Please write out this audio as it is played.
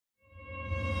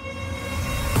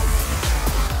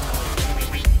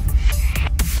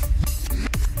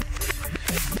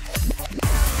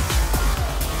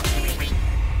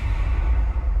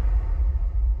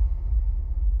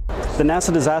The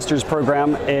NASA Disasters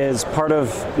Program is part of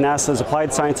NASA's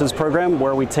Applied Sciences program,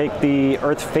 where we take the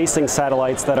Earth-facing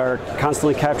satellites that are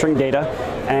constantly capturing data,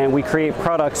 and we create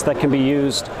products that can be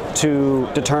used to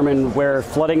determine where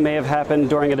flooding may have happened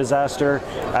during a disaster,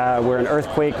 where an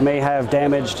earthquake may have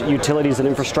damaged utilities and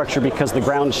infrastructure because the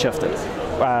ground shifted.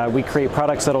 We create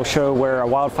products that will show where a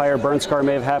wildfire burn scar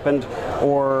may have happened,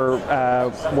 or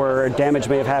where damage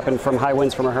may have happened from high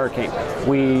winds from a hurricane.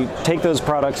 We take those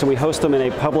products and we host them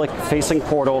in a public-facing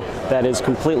portal that is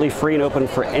completely free and open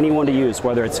for anyone to use,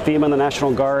 whether it's FEMA, the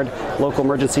National Guard, local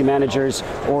emergency managers,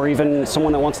 or even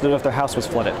someone that wants to know if their house was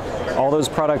flooded. All those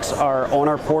products are on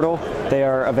our portal. They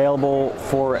are available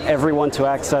for everyone to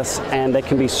access, and they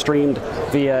can be streamed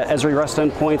via Esri REST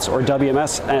endpoints or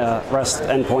WMS REST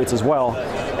endpoints as well.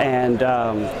 And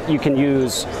you can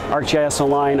use ArcGIS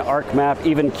Online, ArcMap,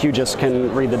 even QGIS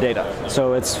can read the data.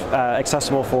 So it's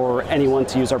accessible for anyone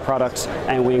to use our products,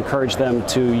 and we encourage them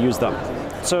to use them.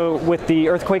 So with the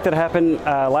earthquake that happened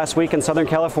last week in Southern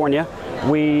California,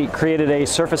 we created a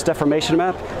surface deformation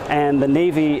map, and the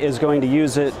Navy is going to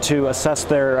use it to assess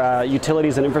their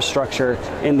utilities and infrastructure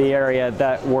in the area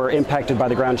that were impacted by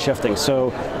the ground shifting.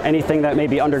 So anything that may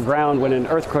be underground when an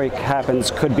earthquake happens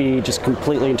could be just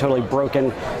completely and totally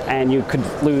broken, and you could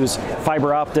lose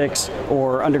fiber optics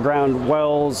or underground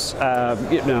wells,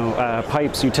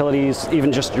 pipes, utilities,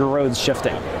 even just your roads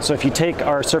shifting. So if you take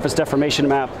our surface deformation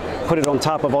map, put it on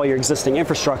top of all your existing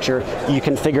infrastructure, you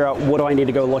can figure out what do I need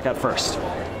to go look at first.